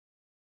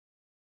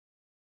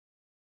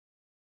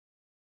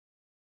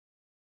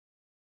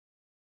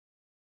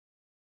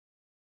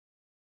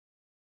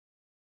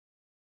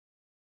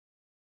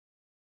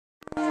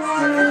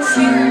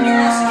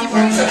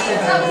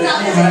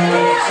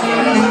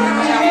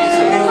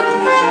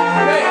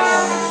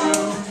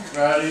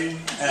Ready,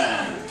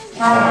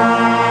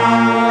 and...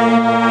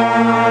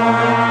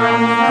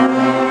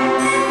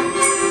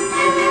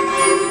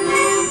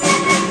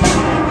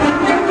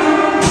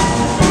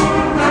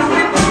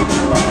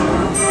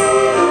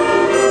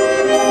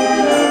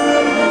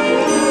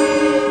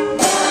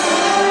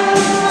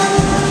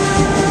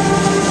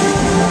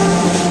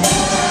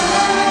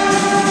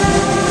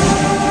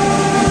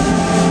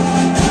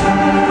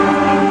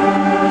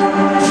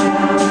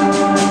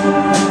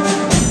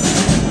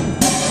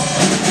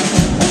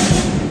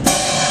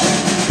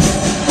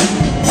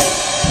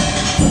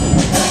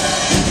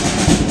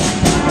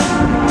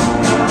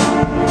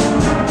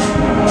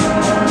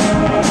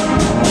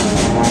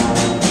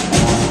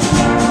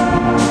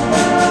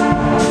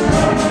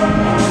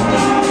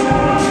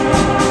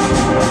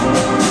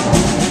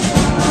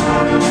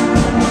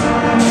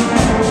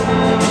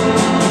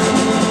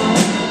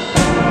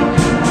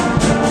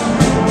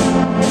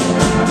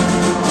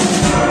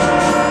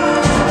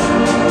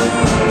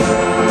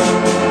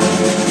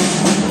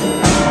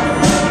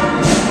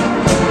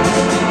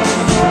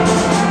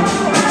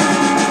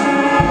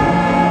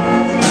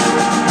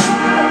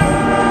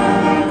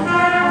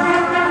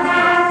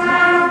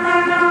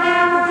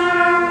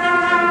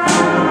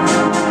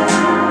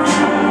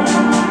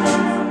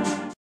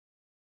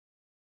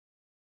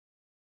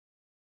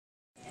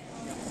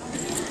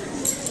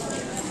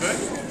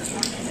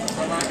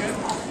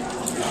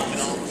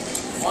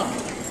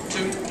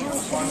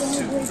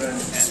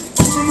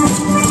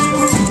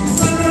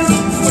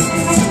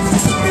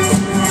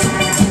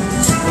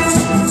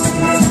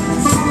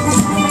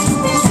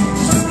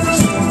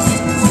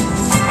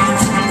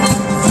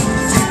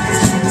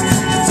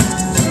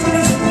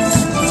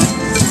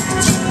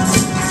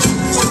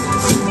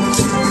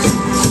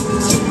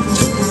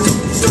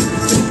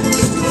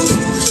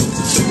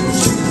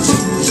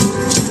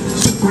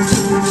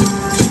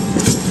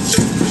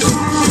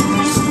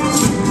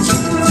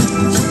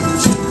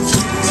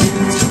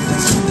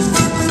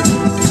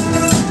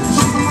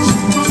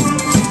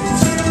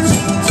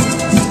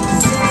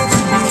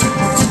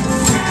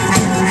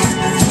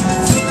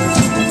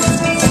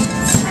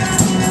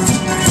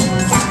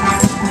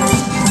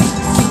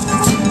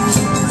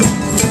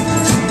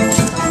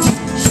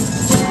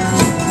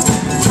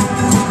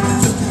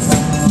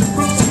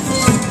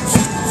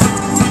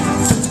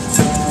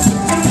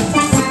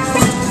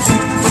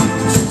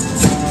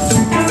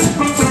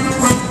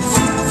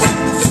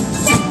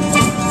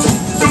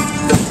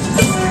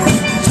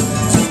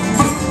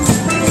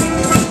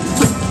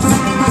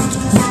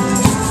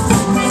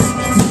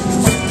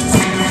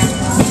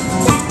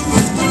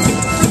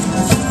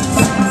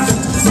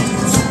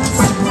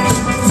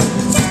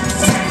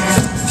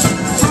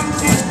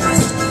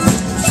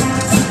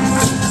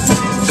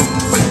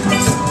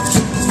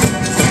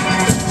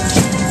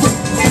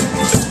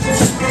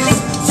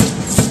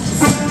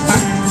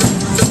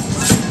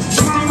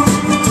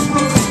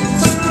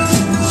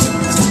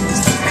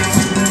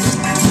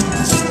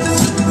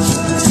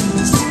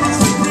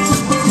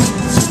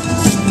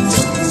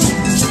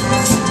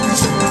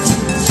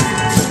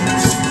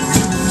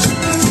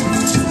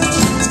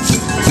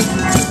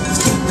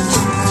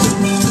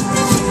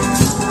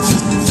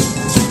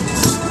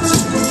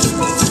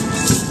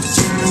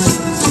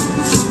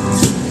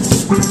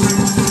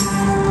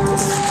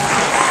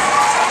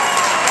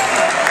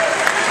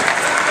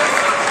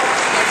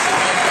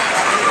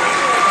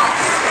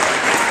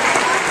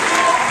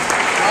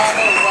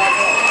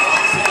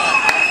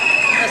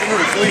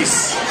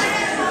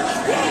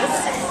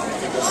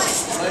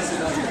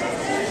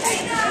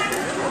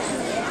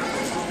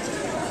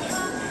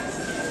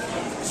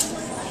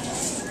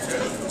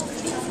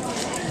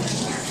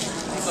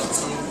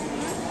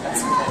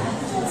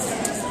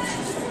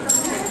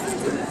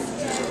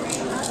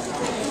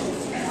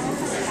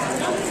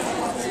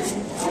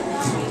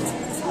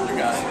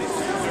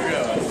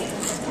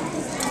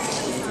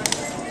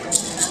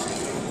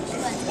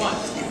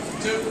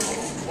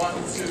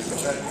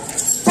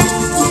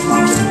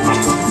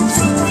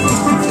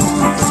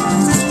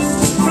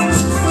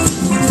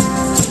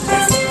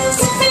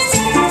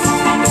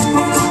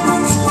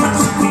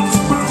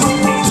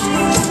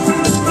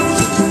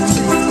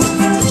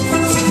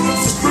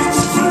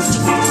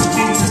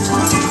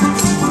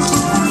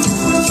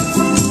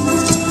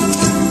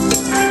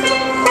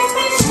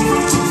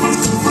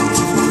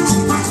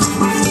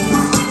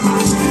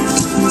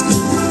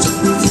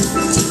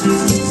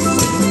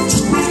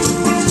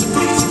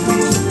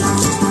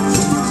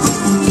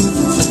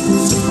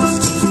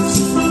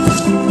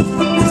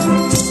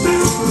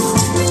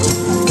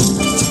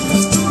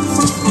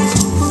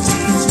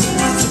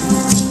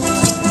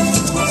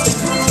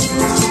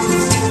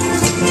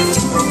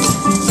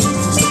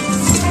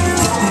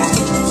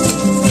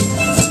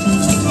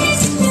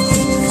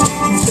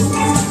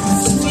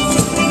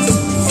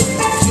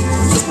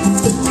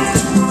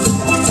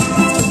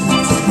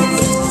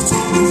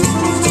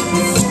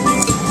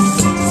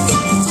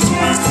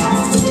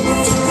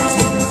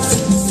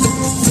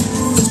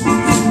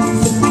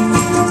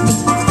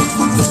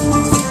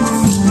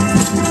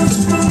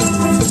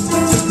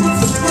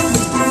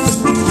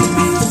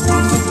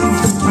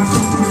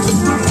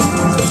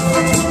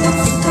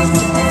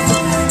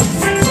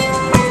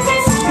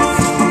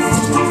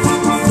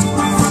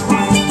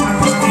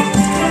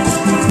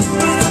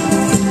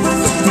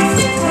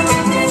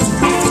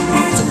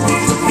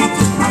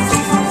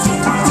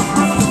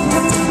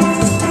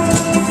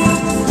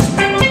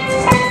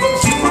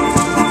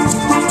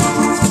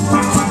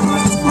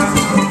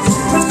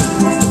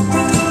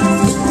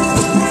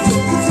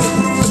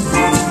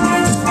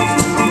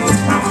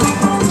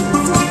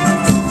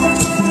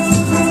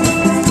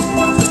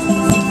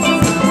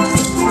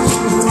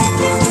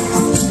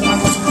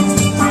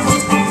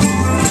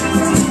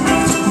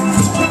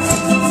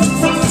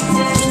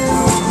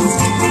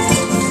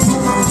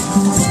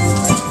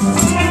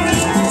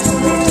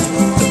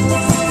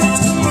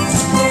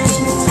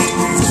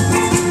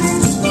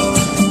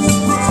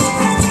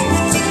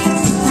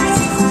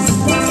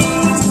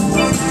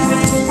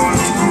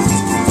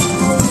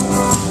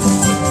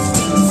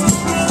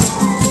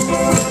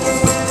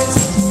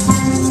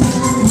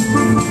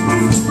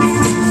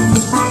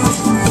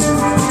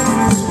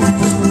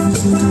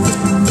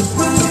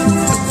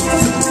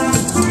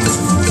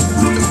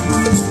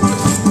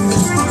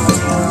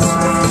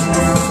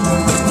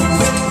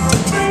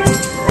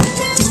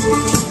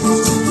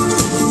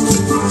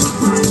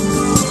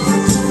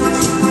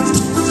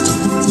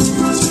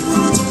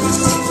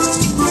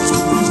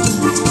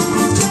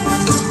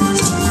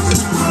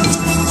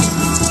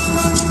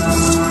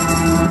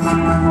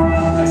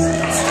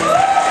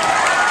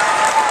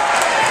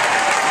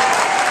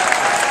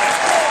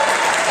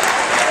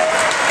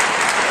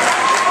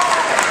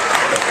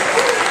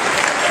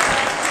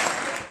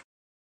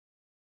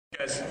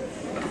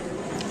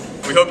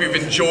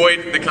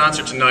 enjoyed the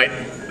concert tonight.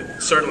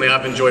 Certainly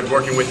I've enjoyed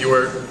working with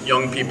your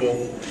young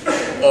people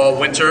all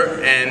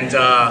winter, and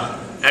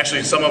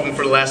actually some of them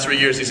for the last 3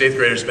 years. These 8th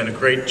graders have been a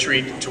great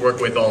treat to work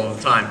with all of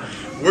the time.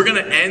 We're going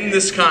to end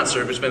this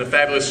concert, which has been a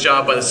fabulous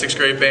job by the 6th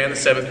grade band, the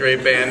 7th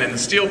grade band, and the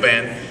steel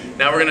band.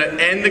 Now we're going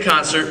to end the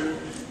concert.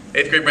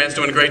 8th grade band's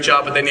doing a great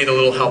job, but they need a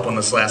little help on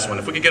this last one.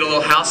 If we could get a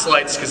little house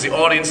lights, because the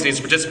audience needs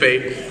to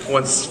participate. We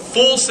want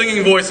full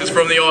singing voices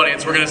from the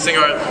audience. We're going to sing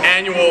our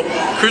annual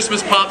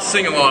Christmas Pop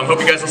sing-along. Hope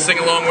you guys will sing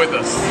along with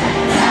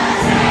us.